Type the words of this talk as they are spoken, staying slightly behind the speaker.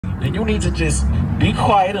then you need to just be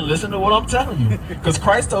quiet and listen to what I'm telling you. Because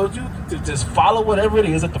Christ told you to just follow whatever it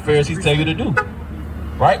is that the Pharisees tell you to do.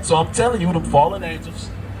 Right? So I'm telling you, them fallen angels,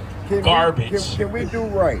 garbage. Can we do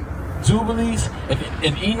right? Jubilees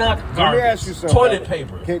and Enoch, garbage. Let me ask you something. Toilet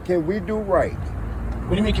paper. Can we do right?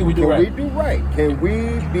 What do you mean, can we do right? Can we do right? Can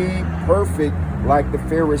we be perfect like the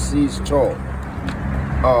Pharisees taught?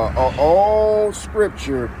 All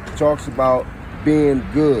scripture talks about being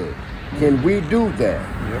good. Can we do that?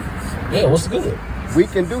 Yeah, what's good? We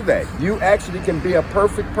can do that. You actually can be a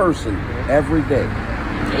perfect person every day.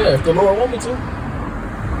 Yeah, if the Lord want me to.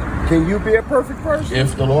 Can you be a perfect person?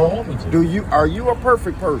 If the Lord want me to. Are you a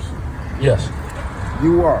perfect person? Yes.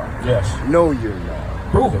 You are? Yes. No, you're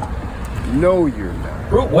not. Prove it. No, you're not.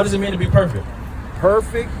 Prove. What does it mean to be perfect?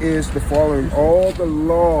 Perfect is the following all the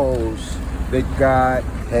laws that God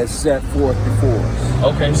has set forth before us.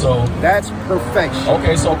 Okay, so that's perfection.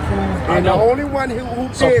 Okay, so prove I and don't. The only one who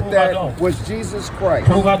did that was Jesus Christ.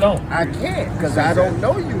 Prove I don't. I can't, because I don't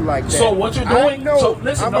know you like that. So what you're doing? So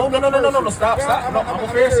listen, no, stop. I'm a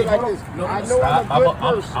Pharisee.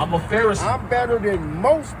 I'm a Pharisee. I'm better than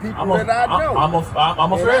most people that I know. I'm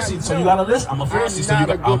a Pharisee, so you gotta listen. I'm a Pharisee, so you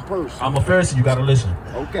got. I'm a Pharisee, you gotta listen.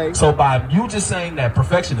 Okay. So by you just saying that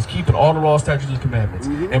perfection is keeping all the laws, statutes, and commandments,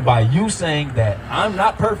 and by you saying that I'm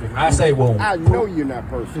not perfect, I say, well, I know you're not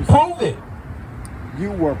perfect. Prove it.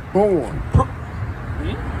 You were born.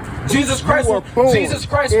 Jesus Christ was born. Jesus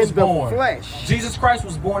Christ was born. Flesh. Jesus Christ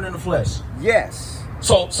was born in the flesh. Yes.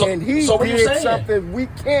 So and he so what did you saying? Something we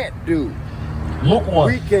can't do. Luke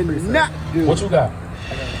 1. We cannot do. What you got?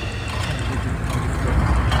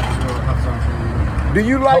 Do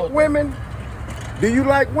you like women? Do you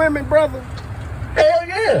like women, brother? Hell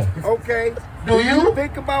yeah. Okay. Do you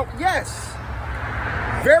think about yes?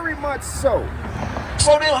 Very much so.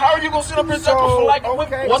 So then, how are you gonna sit up and jump for liking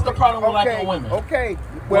women? What's the problem with liking women? Okay.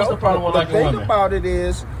 What's the problem with liking women? The thing about it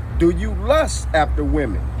is, do you lust after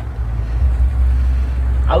women?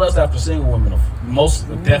 I lust after single women, most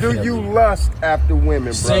definitely. Do you lust after women,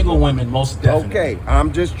 brother? Single women, most definitely. Okay,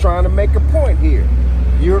 I'm just trying to make a point here.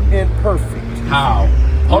 You're imperfect. How?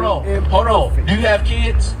 Hold on. Do you have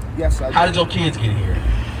kids? Yes, I do. How did your kids get here?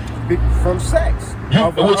 From sex.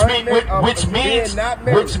 Which means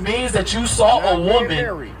that you saw a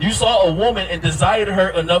woman. You saw a woman and desired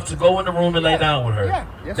her enough to go in the room and lay down with her. Yeah,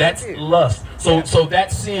 yes, that's lust. So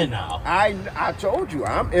that's sin now. I told you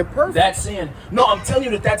I'm imperfect. That's sin. No, I'm telling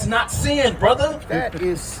you that's not sin, brother. That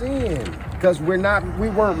is sin because we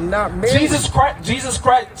were not married. Jesus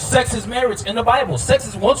Christ, sex is marriage in the Bible. Sex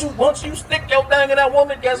is once you stick your thing in that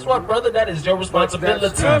woman. Guess what, brother? That is your responsibility.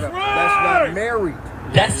 That's not married.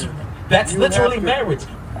 That's literally marriage.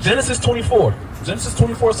 Genesis 24. Genesis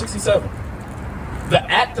 24:67. The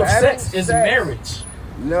act of sex is marriage.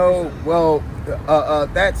 No, well,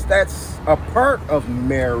 that's a part of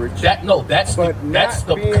marriage. That's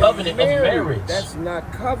the covenant of marriage. That's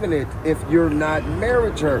not covenant if you're not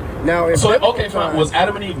married to her. Now, okay, fine. Was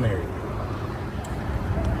Adam and Eve married?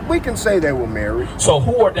 We can say they were married. So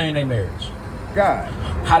who ordained their marriage? God.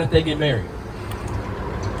 How did they get married?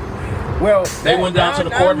 Well, they went down to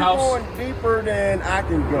the courthouse. I'm going deeper than I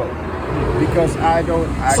can go because I don't.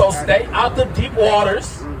 Stay out the deep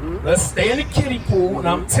waters. Let's stay in the kiddie pool. And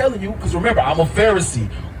I'm telling you, because remember, I'm a Pharisee.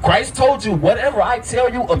 Christ told you, whatever I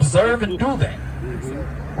tell you, observe and do that.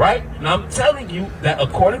 Right? And I'm telling you that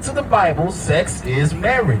according to the Bible, sex is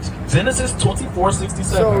marriage. Genesis 24:67.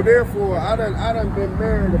 So therefore, I done been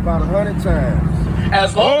married about 100 times.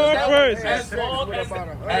 As long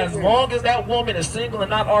as that woman is single and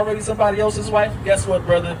not already somebody else's wife, guess what,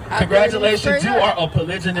 brother? Congratulations, you are a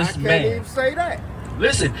polygynous man. I can't even say that.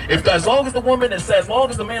 Listen, as long as the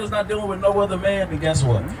man is not dealing with no other man, then guess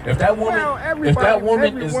what? Every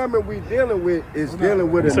woman we dealing with is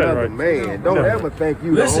dealing with another man. Don't ever think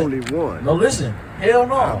you the only one. No, listen, hell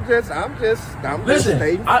no. I'm just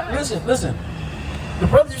stating. Listen. The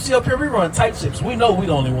brothers you see up here, we run tight ships. We know we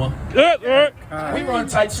the only one. We run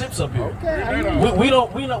tight ships up here. Okay.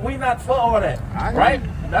 We not for all that, right?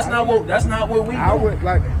 That's not what we do. I would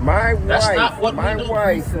like my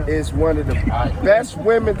wife is one of the best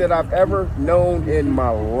women that I've ever known in my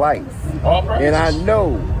life. And I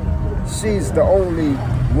know she's the only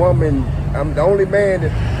woman. I'm the only man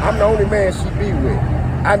she be with.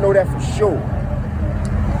 I know that for sure.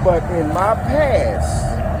 But in my past,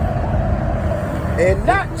 and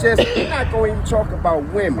not just, we're not going to even talk about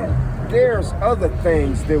women. There's other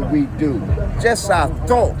things that we do. Just our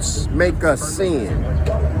thoughts make us sin.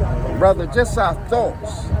 Brother, just our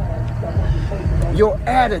thoughts. Your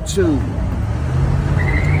attitude.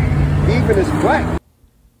 Even as black.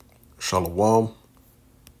 Shalom.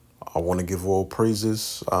 I want to give all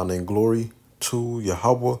praises, honor, and glory to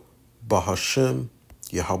Yahweh, Bahashem,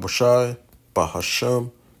 Yahweh Shai,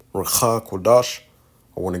 Bahashem, Rakha Kodash.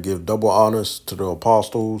 I want to give double honors to the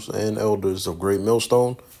apostles and elders of Great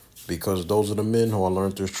Millstone, because those are the men who I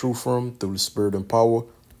learned this truth from through the spirit and power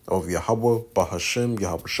of Yahweh, Bahashem,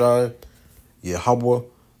 Yahweh Shai. Yahweh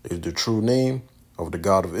is the true name of the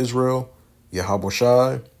God of Israel. Yahweh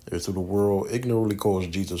Shai is who the world ignorantly calls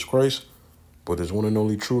Jesus Christ, but his one and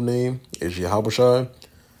only true name is Yahweh Shai.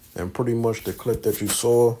 And pretty much the clip that you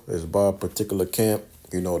saw is by a particular camp,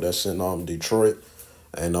 that's in Detroit.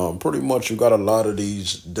 And pretty much you got a lot of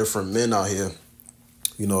these different men out here.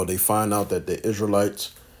 They find out that they're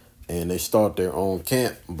Israelites and they start their own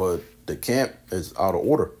camp, but the camp is out of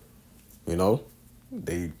order.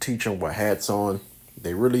 They teach them with hats on.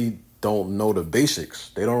 They really don't know the basics.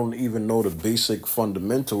 They don't even know the basic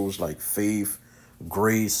fundamentals like faith,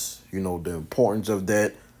 grace, the importance of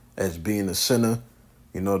that as being a sinner.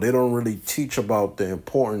 They don't really teach about the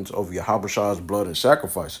importance of Yahweh Shai's blood and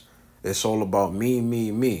sacrifice. It's all about me,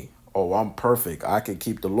 me, me. Oh, I'm perfect. I can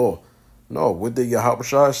keep the law. No, what did Yahweh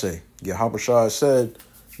Shai say? Yahweh Shai said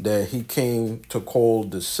that he came to call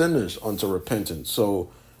the sinners unto repentance. So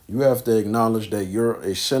you have to acknowledge that you're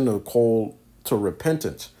a sinner called to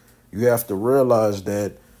repentance. You have to realize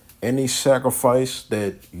that any sacrifice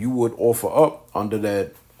that you would offer up under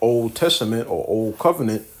that Old Testament or Old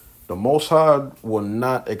Covenant, the Most High will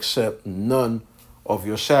not accept none of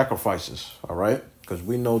your sacrifices, all right? Because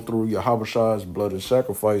we know through Yahweh Shai's blood and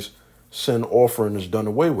sacrifice, sin offering is done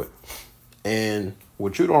away with. And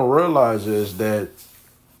what you don't realize is that,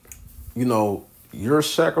 your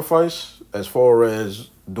sacrifice as far as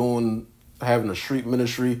having a street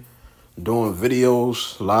ministry, doing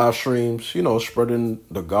videos, live streams, spreading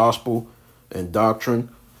the gospel and doctrine,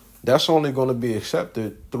 that's only going to be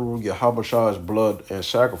accepted through Yahweh Shai's blood and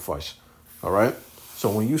sacrifice, all right?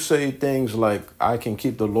 So when you say things like, I can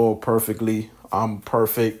keep the law perfectly, I'm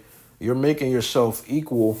perfect, you're making yourself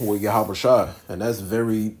equal with Yahweh Shai, and that's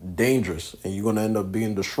very dangerous, and you're going to end up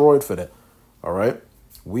being destroyed for that, all right?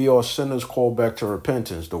 We are sinners called back to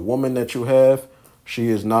repentance. The woman that you have, she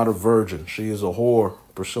is not a virgin. She is a whore,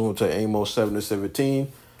 pursuant to Amos 7:17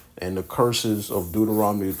 and the curses of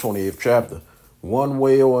Deuteronomy, the 28th chapter. One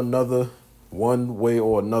way or another,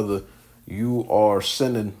 you are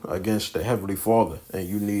sinning against the Heavenly Father, and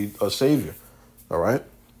you need a Savior, all right?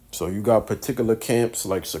 So you got particular camps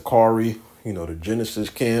like Sakari, the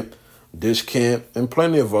Genesis camp, this camp, and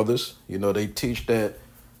plenty of others. They teach that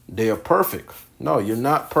they are perfect. No, you're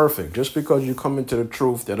not perfect. Just because you come into the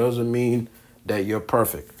truth, that doesn't mean that you're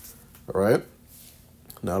perfect, all right?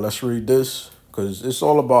 Now let's read this, because it's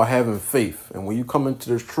all about having faith. And when you come into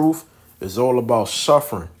this truth, it's all about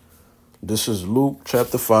suffering. This is Luke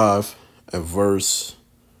chapter 5 and verse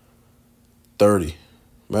 30.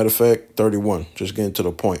 Matter of fact, 31. Just getting to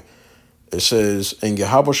the point. It says, in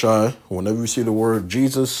Yahweh Shai, whenever you see the word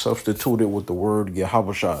Jesus, substitute it with the word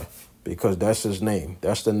Yahweh Shai, because that's his name.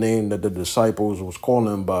 That's the name that the disciples was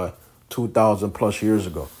calling him by 2,000 plus years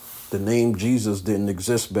ago. The name Jesus didn't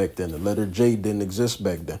exist back then. The letter J didn't exist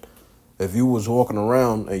back then. If you was walking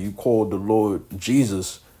around and you called the Lord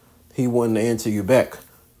Jesus, he wouldn't answer you back,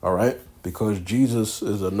 all right? Because Jesus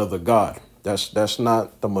is another God. That's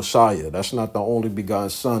not the Messiah. That's not the only begotten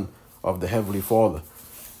Son of the Heavenly Father.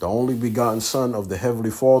 The only begotten Son of the Heavenly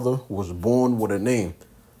Father was born with a name.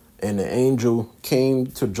 And the angel came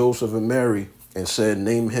to Joseph and Mary and said,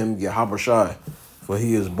 name him Yahweh Shai, for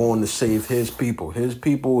he is born to save his people. His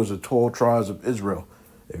people is the 12 tribes of Israel.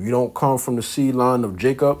 If you don't come from the seed line of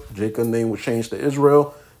Jacob, Jacob's name was changed to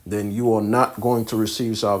Israel, then you are not going to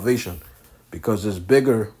receive salvation, because it's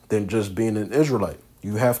bigger than just being an Israelite.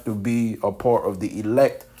 You have to be a part of the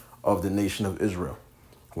elect of the nation of Israel.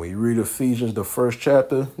 When you read Ephesians, the 1st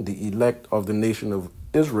chapter, the elect of the nation of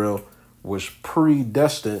Israel was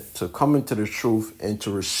predestined to come into the truth and to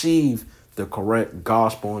receive the correct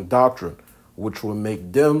gospel and doctrine, which will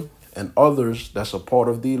make them and others that's a part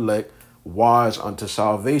of the elect wise unto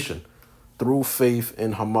salvation through faith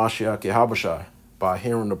in Hamashiach Yahweh Shai, by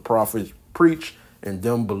hearing the prophets preach and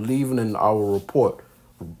them believing in our report,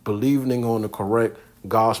 believing on the correct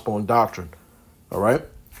gospel and doctrine. All right.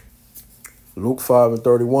 Luke 5 and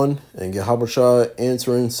 31, and Yahweh Shai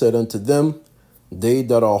answering said unto them, they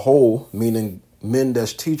that are whole, meaning men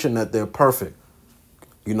that's teaching that they're perfect.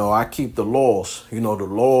 I keep the laws, the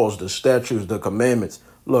laws, the statutes, the commandments.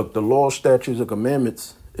 Look, the law, statutes, and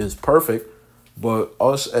commandments is perfect, but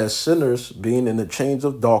us as sinners being in the chains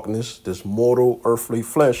of darkness, this mortal earthly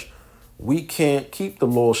flesh, we can't keep the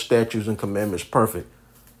law, statutes, and commandments perfect.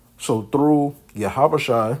 So through Yahweh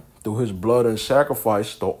Shai, through his blood and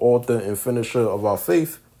sacrifice, the author and finisher of our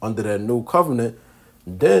faith under that new covenant,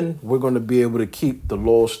 then we're going to be able to keep the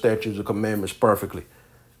law, statutes, and commandments perfectly.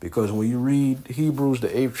 Because when you read Hebrews, the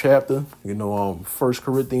 8th chapter, 1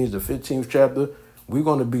 Corinthians, the 15th chapter, we're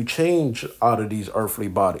going to be changed out of these earthly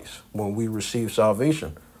bodies when we receive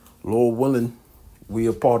salvation. Lord willing, we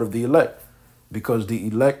are part of the elect, because the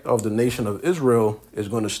elect of the nation of Israel is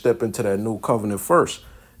going to step into that new covenant first.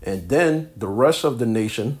 And then the rest of the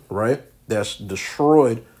nation, right, that's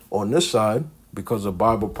destroyed on this side because of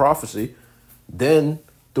Bible prophecy, then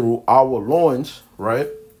through our loins, right,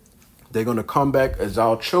 they're going to come back as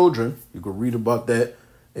our children. You can read about that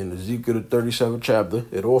in Ezekiel, the 37th chapter.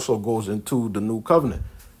 It also goes into the new covenant.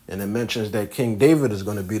 And it mentions that King David is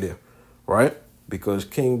going to be there, right? Because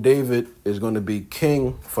King David is going to be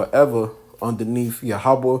king forever underneath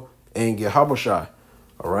Yahweh and Yahushua,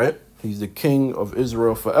 all right? He's the king of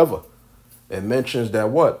Israel forever. It mentions that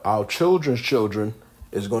what? Our children's children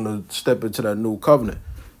is going to step into that new covenant.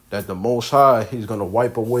 That the Most High, he's going to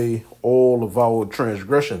wipe away all of our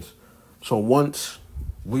transgressions. So once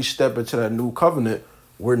we step into that new covenant,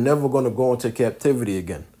 we're never going to go into captivity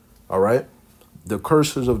again, all right? The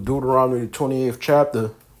curses of Deuteronomy 28th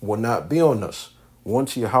chapter will not be on us.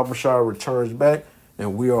 Once Yahushua returns back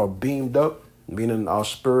and we are beamed up, meaning our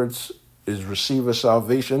spirits is receiving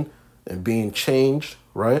salvation and being changed,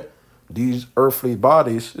 right? These earthly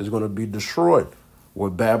bodies is going to be destroyed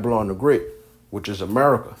with Babylon the Great, which is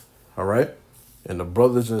America, all right? And the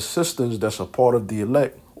brothers and sisters that's a part of the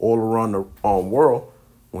elect all around the world,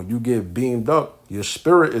 when you get beamed up, your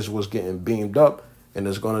spirit is what's getting beamed up, and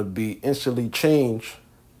it's going to be instantly changed,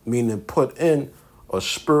 meaning put in a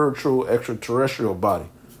spiritual extraterrestrial body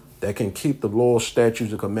that can keep the laws, statutes,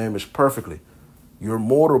 and commandments perfectly. Your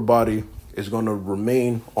mortal body is going to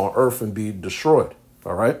remain on earth and be destroyed,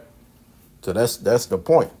 all right? So that's the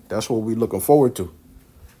point. That's what we're looking forward to.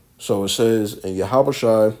 So it says, and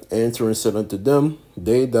Yahushua answered and said unto them,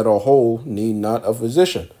 they that are whole need not a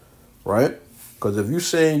physician, right? Because if you're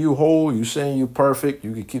saying you whole, you're saying you perfect,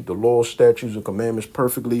 you can keep the law, statutes, and commandments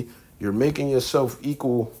perfectly, you're making yourself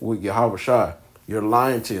equal with Yahushua. You're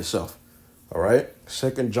lying to yourself, all right?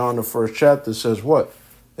 2 John, the 1st chapter says what?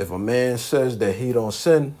 If a man says that he don't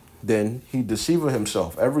sin, then he deceiving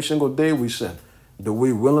himself. Every single day we sin. Do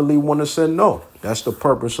we willingly want to sin? No. That's the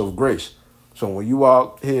purpose of grace. So when you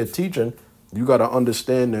out here teaching, you got to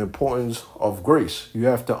understand the importance of grace. You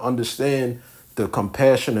have to understand the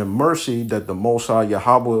compassion and mercy that the Most High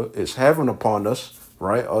Yahweh is having upon us,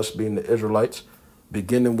 right? Us being the Israelites,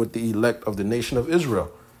 beginning with the elect of the nation of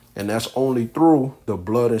Israel. And that's only through the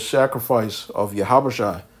blood and sacrifice of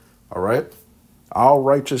Yahushua, all right? Our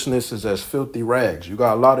righteousness is as filthy rags. You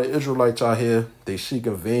got a lot of Israelites out here. They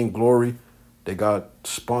seeking vain glory. They got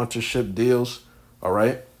sponsorship deals, all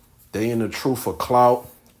right? They in the truth for clout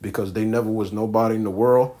because they never was nobody in the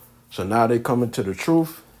world. So now they come into the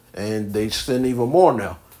truth and they sin even more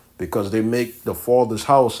now because they make the Father's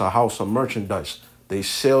house a house of merchandise. They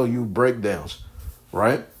sell you breakdowns,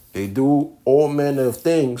 right? They do all manner of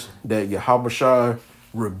things that Yahushua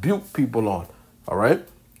rebuke people on, all right?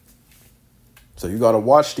 So you got to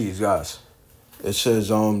watch these guys. It says,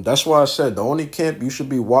 that's why I said the only camp you should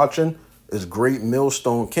be watching is Great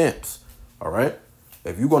Millstone camps, all right?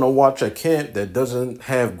 If you're going to watch a camp that doesn't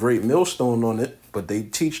have Great Millstone on it, but they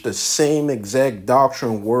teach the same exact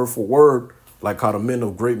doctrine word for word, like how the men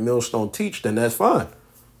of Great Millstone teach, then that's fine,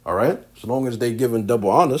 all right? As long as they giving double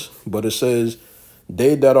honors. But it says,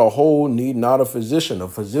 they that are whole need not a physician. A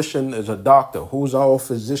physician is a doctor. Who's our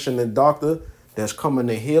physician and doctor that's coming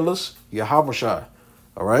to heal us? Yahushua,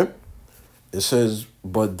 all right? It says,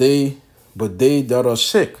 but they that are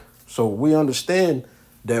sick. So we understand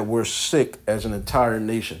that we're sick as an entire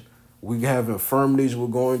nation. We have infirmities we're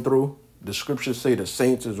going through. The scriptures say the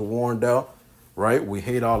saints is worn out, right? We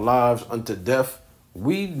hate our lives unto death.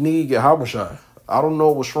 We need Yahushua. I don't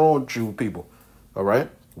know what's wrong with you people, all right?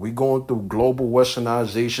 We going through global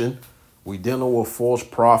westernization. We dealing with false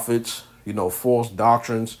prophets, false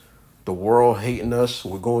doctrines. The world hating us.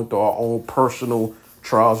 We're going through our own personal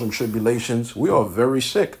trials and tribulations. We are very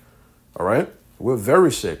sick, all right? We're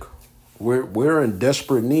very sick. We're in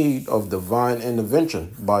desperate need of divine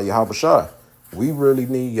intervention by Yahushua. We really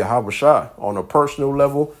need Yahushua on a personal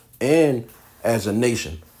level and as a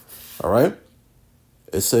nation, all right?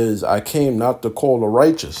 It says, I came not to call the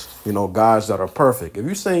righteous, guys that are perfect. If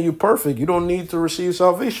you're saying you're perfect, you don't need to receive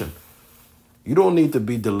salvation. You don't need to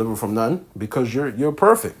be delivered from nothing because you're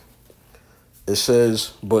perfect. It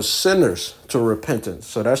says, but sinners to repentance.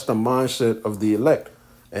 So that's the mindset of the elect.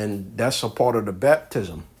 And that's a part of the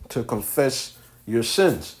baptism, to confess your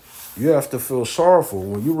sins. you have to feel sorrowful.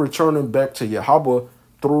 When you're returning back to Yahweh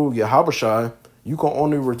through Yahushua, you can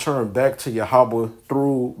only return back to Yahweh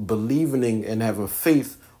through believing and having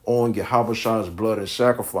faith on Yahushua's blood and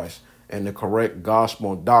sacrifice and the correct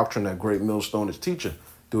gospel and doctrine that Great Millstone is teaching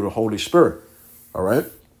through the Holy Spirit. All right?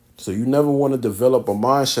 So you never want to develop a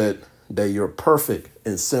mindset that you're perfect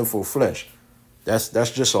in sinful flesh. That's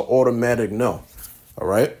just an automatic no. All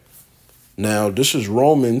right? Now, this is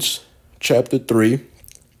Romans chapter 3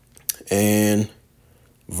 and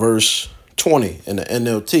verse 20 in the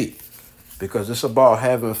NLT, because it's about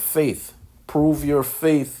having faith. Prove your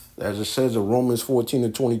faith, as it says in Romans 14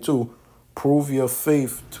 and 22, prove your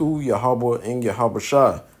faith to Yahweh and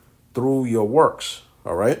Yahushua through your works.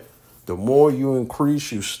 All right? The more you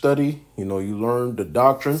increase, you study, you learn the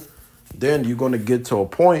doctrine, then you're going to get to a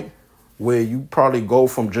point where you probably go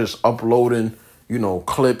from just uploading,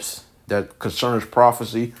 clips that concerns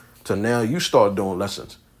prophecy to now you start doing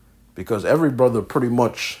lessons. Because every brother pretty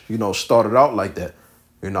much, started out like that.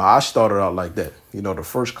 I started out like that. The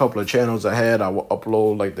first couple of channels I had, I would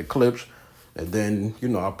upload like the clips. And then,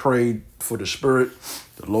 I prayed for the Spirit.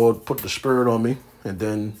 The Lord put the Spirit on me. And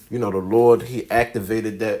then, the Lord, he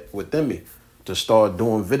activated that within me to start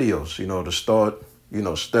doing videos, to start,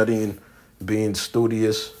 studying, being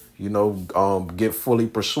studious, get fully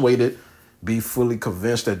persuaded, be fully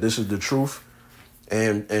convinced that this is the truth,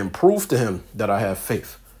 and prove to him that I have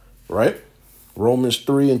faith, right? Romans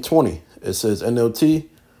 3 and 20, it says NLT,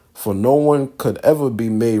 for no one could ever be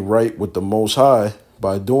made right with the Most High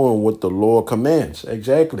by doing what the Lord commands.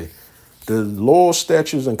 Exactly. The law,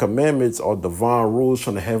 statutes, and commandments are divine rules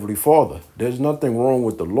from the Heavenly Father. There's nothing wrong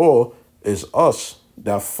with the law. It's us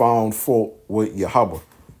that found fault with Yahweh.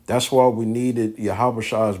 That's why we needed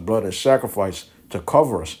Yahushua's blood and sacrifice to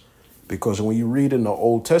cover us. Because when you read in the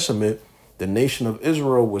Old Testament, the nation of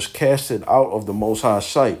Israel was casted out of the Most High's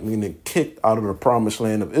sight, meaning kicked out of the promised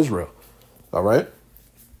land of Israel. All right?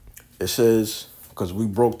 It says, because we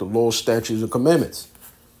broke the law, statutes, and commandments.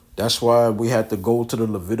 That's why we had to go to the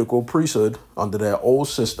Levitical priesthood under that old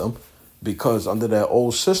system, because under that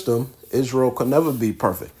old system, Israel could never be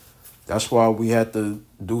perfect. That's why we had to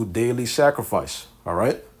do daily sacrifice. All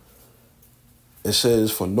right? It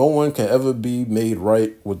says, for no one can ever be made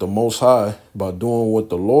right with the Most High by doing what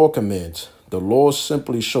the law commands. The law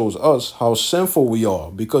simply shows us how sinful we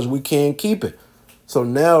are because we can't keep it. So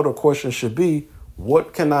now the question should be,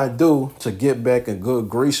 what can I do to get back in good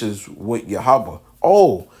graces with Yahweh?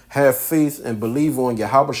 Oh, have faith and believe on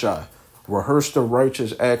Yahushua. Rehearse the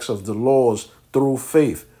righteous acts of the laws through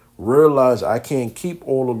faith. Realize I can't keep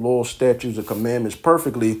all the law, statutes, and commandments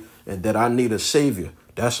perfectly, and that I need a savior.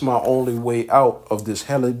 That's my only way out of this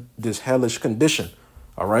hellish condition.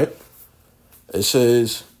 All right. It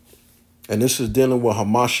says, and this is dealing with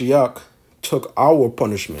Hamashiach took our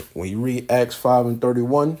punishment. When you read Acts 5 and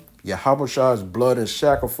 31, Yahushua's blood and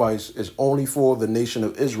sacrifice is only for the nation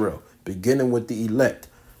of Israel, beginning with the elect.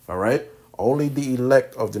 All right. Only the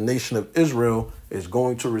elect of the nation of Israel is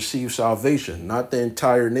going to receive salvation, not the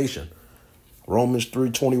entire nation. Romans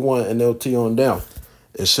 3:21 NLT on down.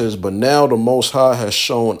 It says, but now the Most High has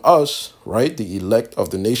shown us, right, the elect of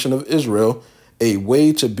the nation of Israel, a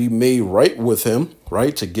way to be made right with him,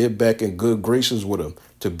 right, to get back in good graces with him,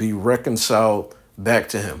 to be reconciled back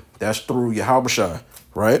to him. That's through Yahushua,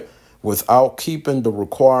 right, without keeping the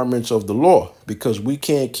requirements of the law, because we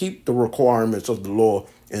can't keep the requirements of the law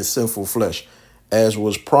in sinful flesh, as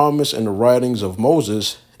was promised in the writings of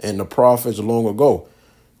Moses and the prophets long ago.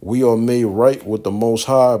 We are made right with the Most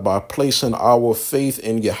High by placing our faith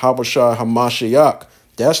in Yahushua Hamashiach.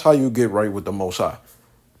 That's how you get right with the Most High.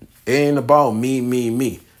 It ain't about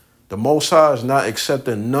me. The Most High is not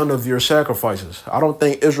accepting none of your sacrifices. I don't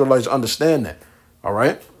think Israelites understand that. All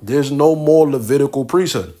right? There's no more Levitical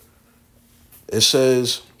priesthood. It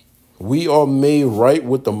says, we are made right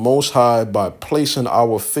with the Most High by placing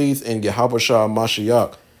our faith in Yahushua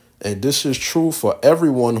Hamashiach. And this is true for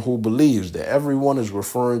everyone who believes. That everyone is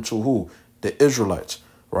referring to who? The Israelites,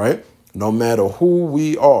 right? No matter who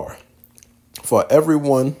we are. For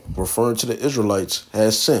everyone, referring to the Israelites,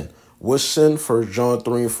 has sin. What's sin? 1 John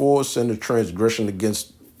 3 and 4, sin is transgression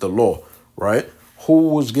against the law, right? Who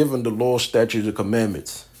was given the law, statutes, and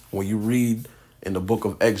commandments? When you read in the book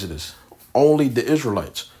of Exodus, only the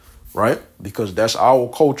Israelites, right? Because that's our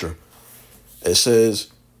culture. It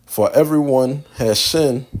says, for everyone has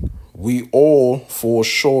sinned, we all fall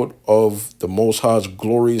short of the Most High's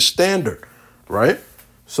glorious standard, right?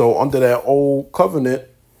 So under that old covenant,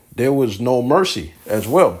 there was no mercy as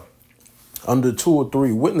well. Under 2 or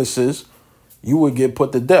 3 witnesses, you would get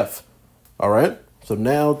put to death, all right? So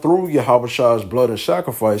now through Yahushua's blood and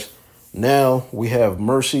sacrifice, Now we have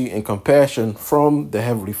mercy and compassion from the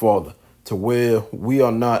Heavenly Father, to where we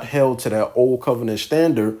are not held to that old covenant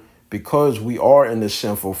standard because we are in this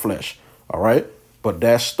sinful flesh. All right. But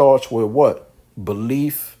that starts with what?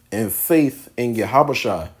 Belief and faith in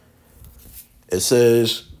Yahushua. It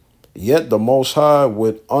says, yet the Most High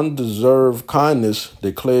with undeserved kindness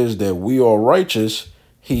declares that we are righteous.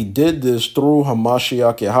 He did this through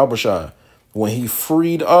Hamashiach Yahushua, when he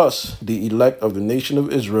freed us, the elect of the nation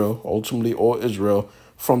of Israel, ultimately all Israel,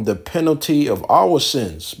 from the penalty of our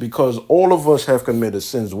sins, because all of us have committed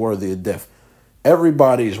sins worthy of death.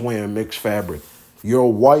 Everybody is wearing mixed fabric.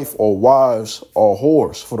 Your wife or wives are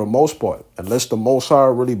whores for the most part, unless the Most High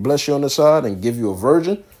really bless you on the side and give you a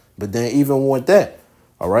virgin. But then even with that,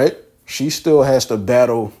 all right, she still has to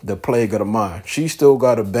battle the plague of the mind. She still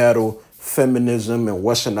got to battle feminism and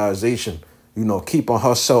westernization, you know, keeping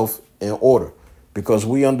herself in order, because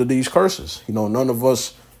we under these curses. You know, none of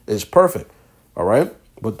us is perfect. All right.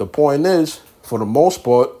 But the point is, for the most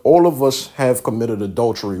part, all of us have committed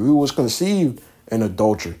adultery. We was conceived in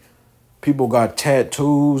adultery. People got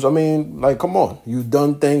tattoos. I mean, like, come on. You've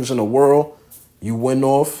done things in the world. You went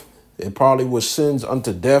off. It probably was sins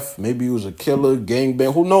unto death. Maybe you was a killer,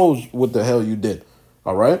 gangbang. Who knows what the hell you did?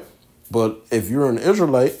 All right. But if you're an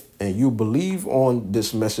Israelite and you believe on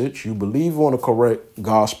this message, you believe on the correct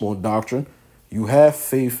gospel and doctrine, you have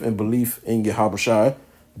faith and belief in Yahushua,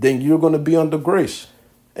 then you're going to be under grace.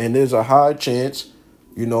 And there's a high chance,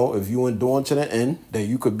 you know, if you endure to the end, that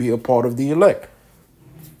you could be a part of the elect.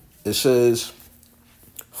 It says,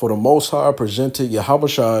 for the Most High presented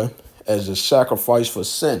Yahushua as a sacrifice for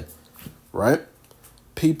sin, right?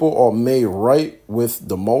 People are made right with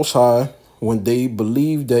the Most High when they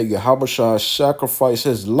believe that Yahushua sacrificed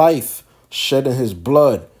his life, shedding his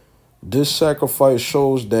blood. This sacrifice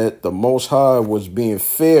shows that the Most High was being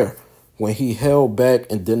fair when he held back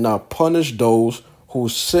and did not punish those who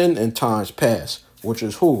sinned in times past, which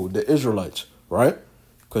is who? The Israelites, right?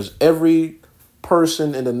 Because every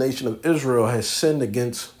person in the nation of Israel has sinned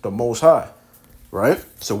against the Most High, right?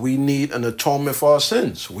 So we need an atonement for our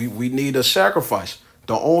sins. We need a sacrifice.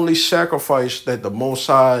 The only sacrifice that the Most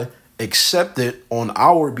High accepted on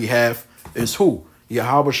our behalf is who?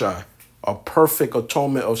 Yahushua, a perfect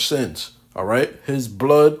atonement of sins, all right? His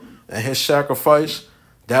blood and his sacrifice,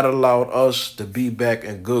 that allowed us to be back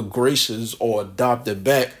in good graces or adopted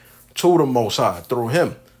back to the Most High through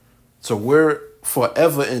him. So we're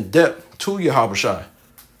forever in debt to Yahushua.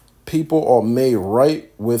 People are made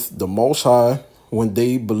right with the Most High when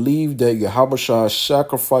they believe that Yahushua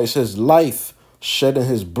sacrificed his life, shedding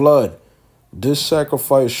his blood. This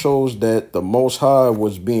sacrifice shows that the Most High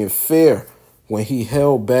was being fair when he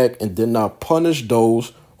held back and did not punish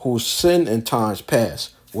those who sinned in times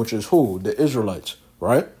past, which is who? The Israelites,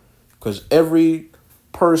 right? Because every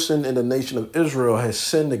person in the nation of Israel has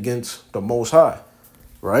sinned against the Most High,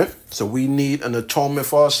 right? So we need an atonement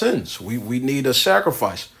for our sins. We need a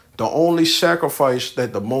sacrifice. The only sacrifice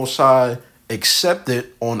that the Most High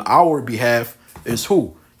accepted on our behalf is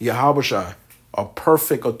who? Yahushua, a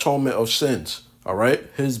perfect atonement of sins, all right?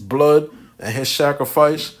 His blood and his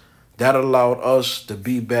sacrifice, that allowed us to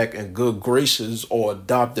be back in good graces or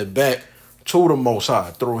adopted back to the Most High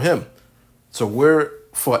through him. So we're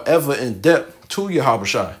forever in debt to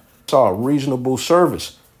Yahushua. It's our reasonable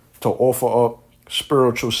service to offer up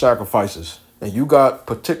spiritual sacrifices. And you got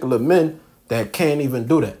particular men that can't even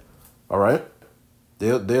do that, all right?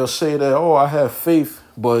 They'll say that, oh, I have faith,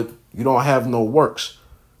 but you don't have no works,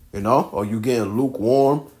 you know, or you getting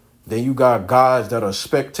lukewarm. Then you got guys that are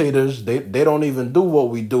spectators. They don't even do what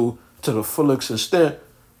we do to the fullest extent,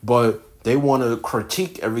 but they want to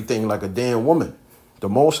critique everything like a damn woman. The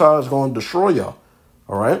Most High is going to destroy y'all,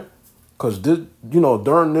 all right? Because, you know,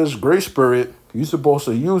 during this grace period, you're supposed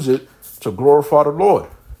to use it to glorify the Lord.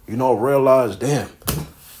 You know, realize, damn,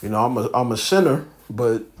 you know, I'm a sinner,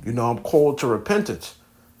 but, you know, I'm called to repentance.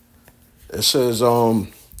 It says,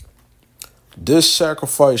 this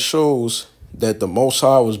sacrifice shows that the Most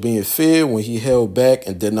High was being fair when he held back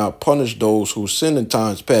and did not punish those who sinned in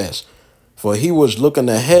times past. For he was looking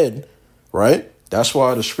ahead, right? That's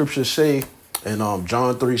why the scriptures say in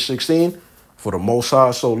John 3:16, for the Most High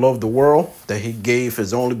so loved the world that he gave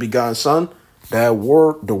his only begotten son. That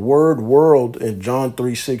word, the word world in John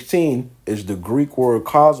 3:16 is the Greek word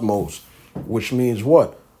cosmos, which means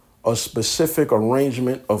what? A specific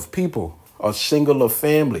arrangement of people, a singular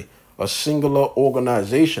family, a singular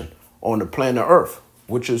organization on the planet Earth,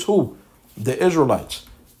 which is who? The Israelites,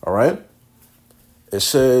 all right? It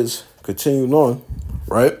says, continuing on,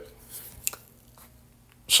 right?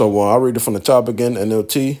 So I'll read it from the top again,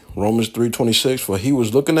 NLT, Romans 3:26, for he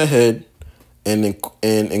was looking ahead and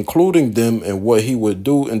including them in what he would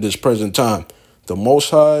do in this present time. The Most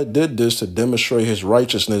High did this to demonstrate his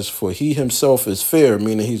righteousness, for he himself is fair,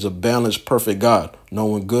 meaning he's a balanced, perfect God,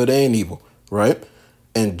 knowing good and evil, right?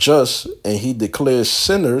 And just, and he declares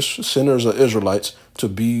sinners are Israelites, to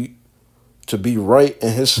be right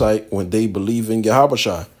in his sight when they believe in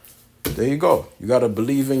Yahushua. There you go. You got to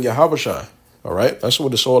believe in Yahushua. All right. That's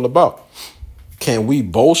what it's all about. Can we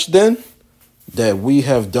boast then that we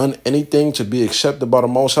have done anything to be accepted by the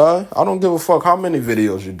Most High? I don't give a fuck how many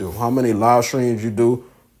videos you do, how many live streams you do,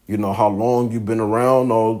 you know, how long you've been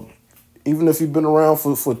around, or even if you've been around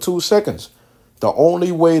for 2 seconds. The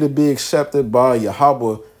only way to be accepted by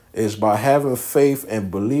Yahweh is by having faith and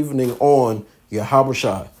believing on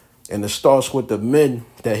Yahushua. And it starts with the men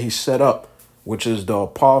that he set up, which is the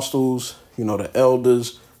apostles, you know, the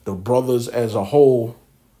elders, the brothers as a whole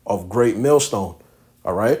of Great Millstone.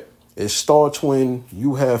 All right. It starts when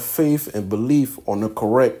you have faith and belief on the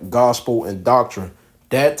correct gospel and doctrine.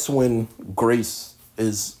 That's when grace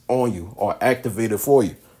is on you or activated for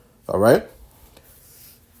you. All right.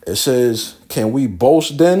 It says, can we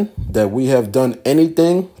boast then that we have done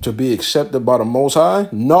anything to be accepted by the Most High?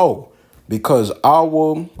 No, because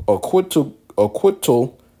our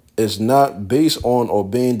acquittal is not based on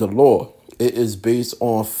obeying the law. It is based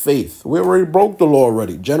on faith. We already broke the law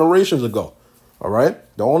already, generations ago. All right.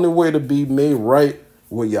 The only way to be made right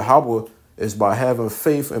with Yahweh is by having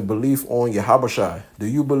faith and belief on Yahushua. Do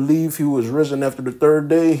you believe he was risen after the 3rd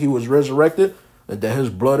day? He was resurrected, and that his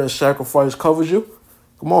blood and sacrifice covers you?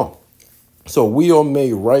 Come on. So we are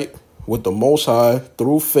made right with the Most High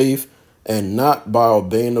through faith and not by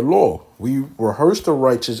obeying the law. We rehearse the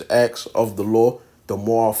righteous acts of the law. The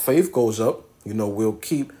more our faith goes up, you know, we'll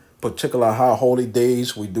keep particular high holy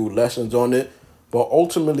days. We do lessons on it. But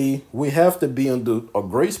ultimately, we have to be under a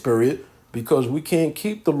grace period because we can't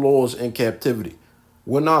keep the laws in captivity.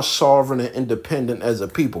 We're not sovereign and independent as a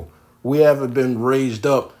people. We haven't been raised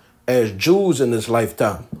up as Jews in this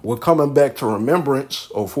lifetime. We're coming back to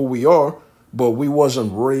remembrance of who we are, but we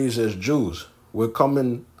wasn't raised as Jews. We're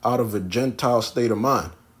coming out of a Gentile state of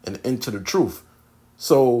mind and into the truth.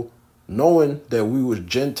 So knowing that we was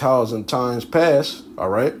Gentiles in times past, all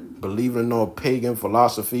right, believing in all pagan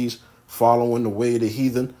philosophies, following the way of the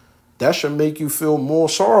heathen, that should make you feel more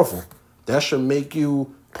sorrowful. That should make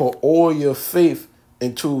you put all your faith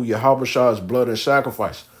into Yahushua's blood and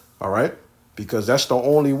sacrifice, all right? Because that's the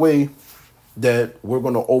only way that we're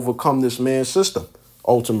going to overcome this man system,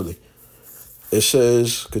 ultimately. It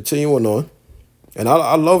says, continuing on, and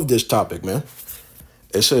I love this topic, man.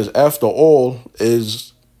 It says, after all,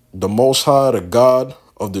 is the Most High the God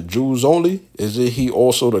of the Jews only? Is it he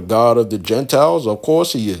also the God of the Gentiles? Of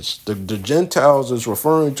course he is. The Gentiles is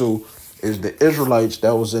referring to is the Israelites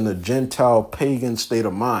that was in a Gentile pagan state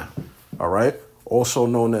of mind, all right? Also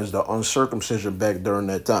known as the uncircumcision back during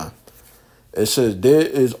that time. It says there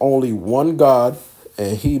is only one God,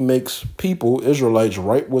 and he makes people, Israelites,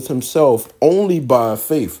 right with himself only by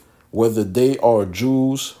faith, whether they are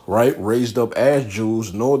Jews, right, raised up as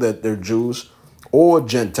Jews, know that they're Jews, or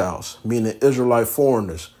Gentiles, meaning Israelite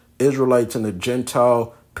foreigners, Israelites in a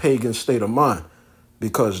Gentile pagan state of mind.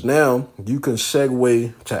 Because now you can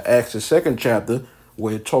segue to Acts the 2nd chapter,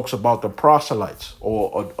 where it talks about the proselytes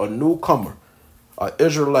or a newcomer, an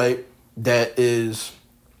Israelite that is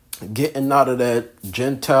getting out of that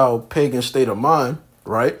Gentile pagan state of mind,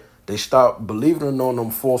 right? They stop believing on them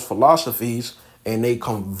false philosophies and they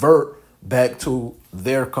convert back to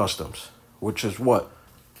their customs, which is what?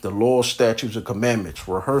 The law, statutes, and commandments.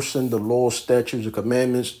 Rehearsing the law, statutes, and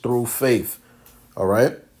commandments through faith. All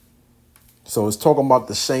right? So it's talking about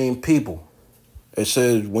the same people. It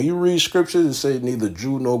says, when you read scriptures, it says neither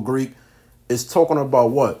Jew nor Greek. It's talking about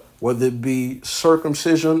what? Whether it be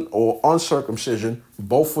circumcision or uncircumcision,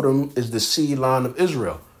 both of them is the seed line of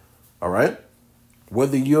Israel. All right?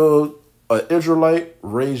 Whether you're an Israelite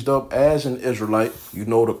raised up as an Israelite, you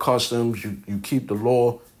know the customs, you keep the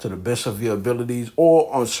law to the best of your abilities, or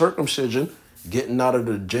uncircumcision, getting out of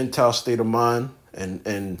the Gentile state of mind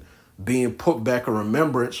and being put back in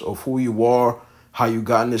remembrance of who you are, how you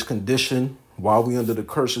got in this condition while we under the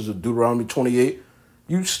curses of Deuteronomy 28.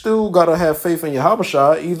 You still got to have faith in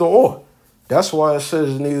Yahushua, either or. That's why it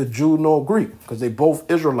says neither Jew nor Greek, because they both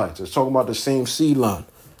Israelites. It's talking about the same seed line.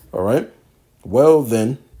 All right. Well,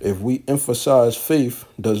 then, if we emphasize faith,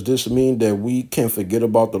 does this mean that we can forget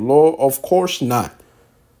about the law? Of course not.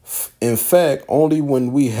 In fact, only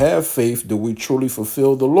when we have faith do we truly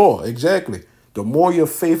fulfill the law. Exactly. The more your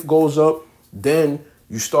faith goes up, then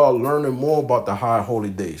you start learning more about the high holy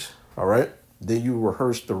days. All right. Then you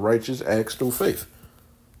rehearse the righteous acts through faith.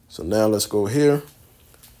 So now let's go here.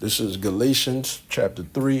 This is Galatians chapter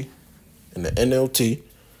 3 in the NLT.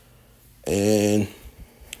 And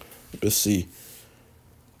let's see.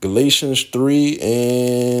 Galatians 3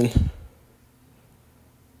 and...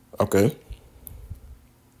 Okay.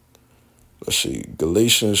 Let's see.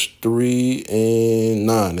 Galatians 3 and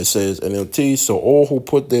 9. It says NLT. So all who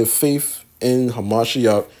put their faith in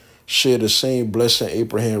Hamashiach share the same blessing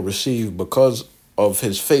Abraham received because of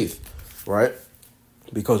his faith. Right?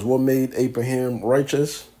 Because what made Abraham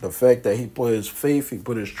righteous? The fact that he put his faith, he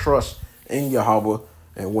put his trust in Yahweh.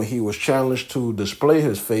 And when he was challenged to display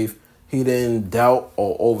his faith, he didn't doubt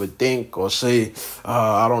or overthink or say,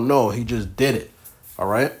 I don't know. He just did it. All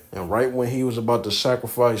right. And right when he was about to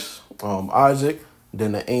sacrifice Isaac,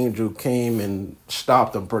 then the angel came and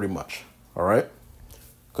stopped him pretty much. All right.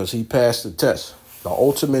 Because he passed the test. The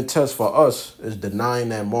ultimate test for us is denying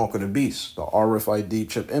that mark of the beast, the RFID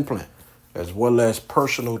chip implant, as well as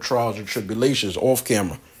personal trials and tribulations off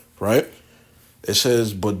camera. Right. It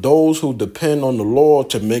says, but those who depend on the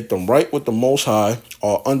Lord to make them right with the Most High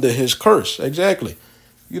are under his curse. Exactly.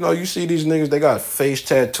 You know, you see these niggas, they got face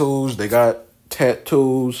tattoos. They got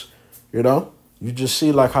tattoos, you know. You just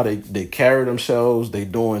see like how they carry themselves. They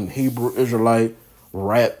doing Hebrew Israelite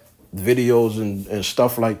rap videos and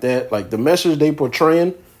stuff like that. Like the message they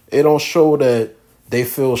portraying, it don't show that they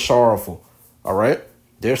feel sorrowful. All right.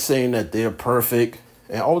 They're saying that they're perfect.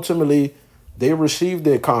 And ultimately, they receive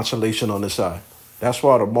their consolation on the side. That's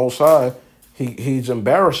why the Most High, he's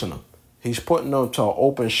embarrassing them. He's putting them to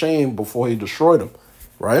open shame before he destroyed them,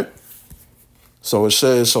 right? So it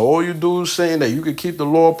says, so all you dudes saying that you can keep the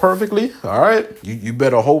law perfectly, all right, you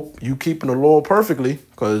better hope you keeping the law perfectly,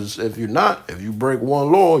 because if you're not, if you break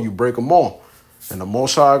one law, you break them all. And the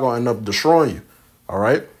Most High going to end up destroying you, all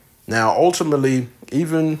right? Now, ultimately,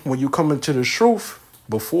 even when you come into the truth,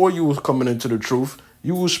 before you was coming into the truth,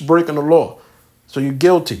 you was breaking the law. So you're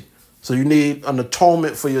guilty. So you need an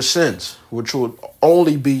atonement for your sins, which would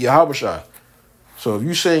only be Yahushua. So if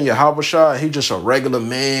you saying Yahushua, he just a regular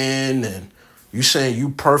man, and you saying you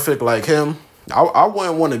perfect like him, I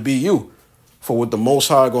wouldn't want to be you for what the Most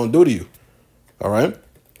High going to do to you. All right.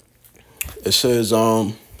 It says,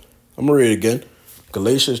 I'm going to read it again.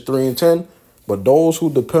 Galatians 3 and 10. But those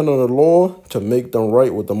who depend on the Lord to make them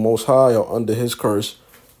right with the Most High are under his curse.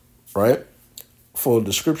 Right. For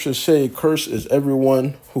the scriptures say, cursed is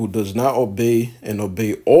everyone who does not obey and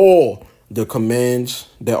obey all the commands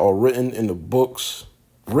that are written in the books,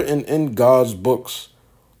 written in God's books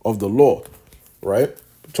of the law. Right?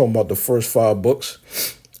 We're talking about the first 5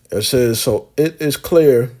 books. It says, so it is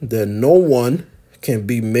clear that no one can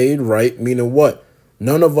be made right, meaning what?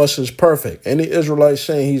 None of us is perfect. Any Israelite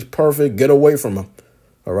saying he's perfect, get away from him.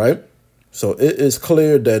 All right? So it is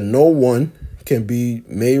clear that no one can be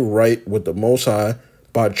made right with the Most High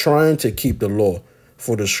by trying to keep the law.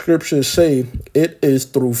 For the scriptures say it is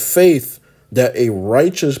through faith that a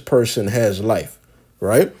righteous person has life,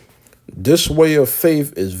 right? This way of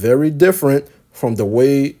faith is very different from the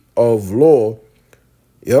way of law.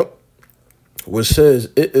 Yep. Which says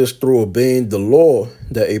it is through obeying the law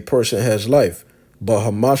that a person has life. But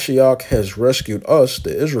Hamashiach has rescued us,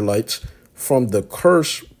 the Israelites, from the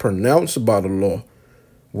curse pronounced by the law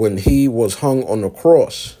when he was hung on the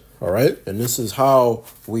cross. All right. And this is how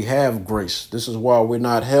we have grace. This is why we're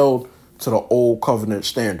not held to the old covenant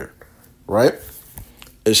standard. Right.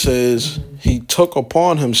 It says he took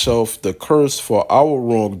upon himself the curse for our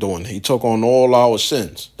wrongdoing. He took on all our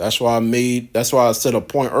sins. That's why I said a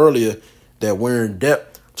point earlier that we're in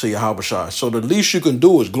debt to Yahweh. So the least you can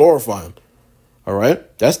do is glorify him. All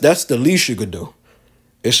right. That's the least you could do.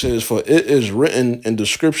 It says, for it is written in the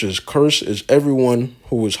scriptures, cursed is everyone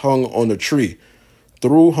who is hung on a tree.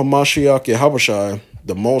 Through Hamashiach Yahweh,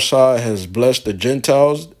 the Most High has blessed the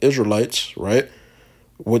Gentiles, Israelites, right,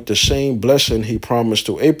 with the same blessing he promised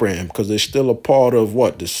to Abraham, because they're still a part of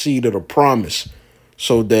what? The seed of the promise,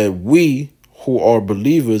 so that we who are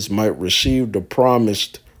believers might receive the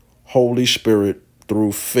promised Holy Spirit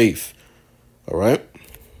through faith. All right.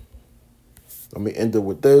 Let me end it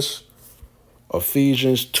with this.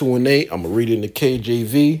 Ephesians 2 and 8. I'm going to read it in the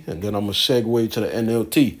KJV, and then I'm going to segue to the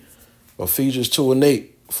NLT. Ephesians 2 and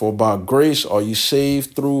 8. For by grace are you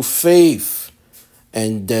saved through faith,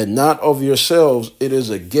 and that not of yourselves, it is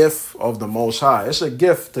a gift of the Most High. It's a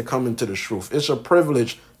gift to come into the truth. It's a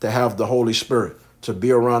privilege to have the Holy Spirit, to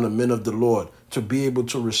be around the men of the Lord, to be able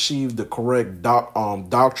to receive the correct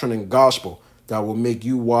doctrine and gospel that will make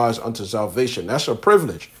you wise unto salvation. That's a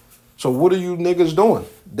privilege. So what are you niggas doing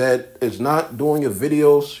that is not doing your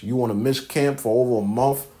videos? You want to miss camp for over a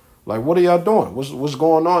month? Like, what are y'all doing? What's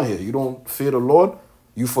going on here? You don't fear the Lord?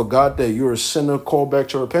 You forgot that you're a sinner called back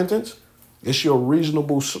to repentance? It's your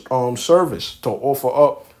reasonable service to offer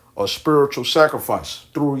up a spiritual sacrifice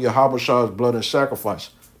through Yahushua blood and sacrifice.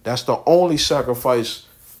 That's the only sacrifice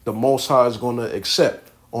the Most High is going to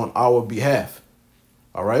accept on our behalf.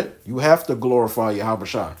 All right? You have to glorify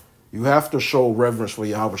Yahushua. You have to show reverence for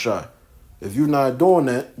Yahushua. If you're not doing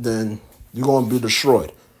that, then you're going to be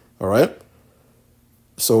destroyed. All right?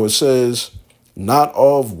 So it says, not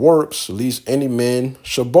of works, lest any man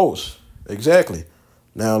should boast. Exactly.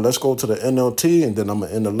 Now let's go to the NLT, and then I'm going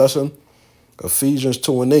to end the lesson. Ephesians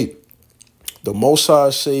 2:8. The Most High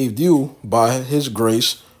saved you by his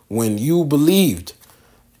grace when you believed.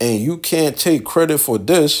 And you can't take credit for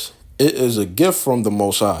this. It is a gift from the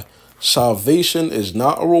Most High. Salvation is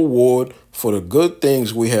not a reward for the good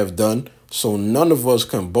things we have done, so none of us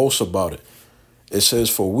can boast about it. It says,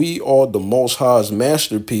 for we are the Most High's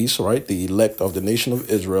masterpiece, right? The elect of the nation of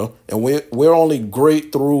Israel. And we're only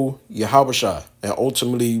great through Yahushua and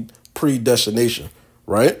ultimately predestination,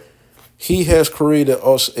 right? He has created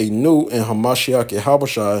us anew in Hamashiach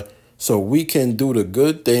Yahushua so we can do the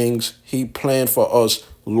good things he planned for us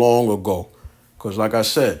long ago. Because like I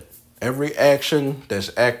said, every action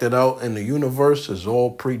that's acted out in the universe is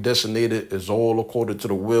all predestinated, is all according to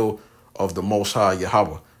the will of the Most High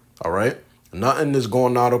Yahweh. All right? Nothing is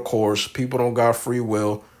going out of course. People don't got free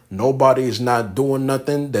will. Nobody is not doing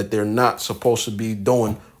nothing that they're not supposed to be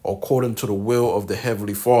doing according to the will of the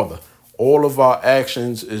Heavenly Father. All of our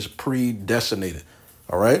actions is predestinated.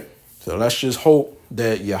 All right? So let's just hope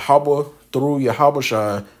that Yahweh, through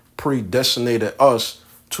Yahushua, predestinated us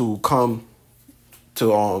to come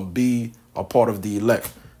to be a part of the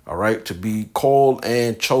elect. All right? To be called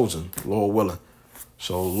and chosen, Lord willing.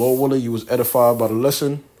 So, Lord willing, you was edified by the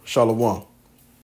lesson. Shalom.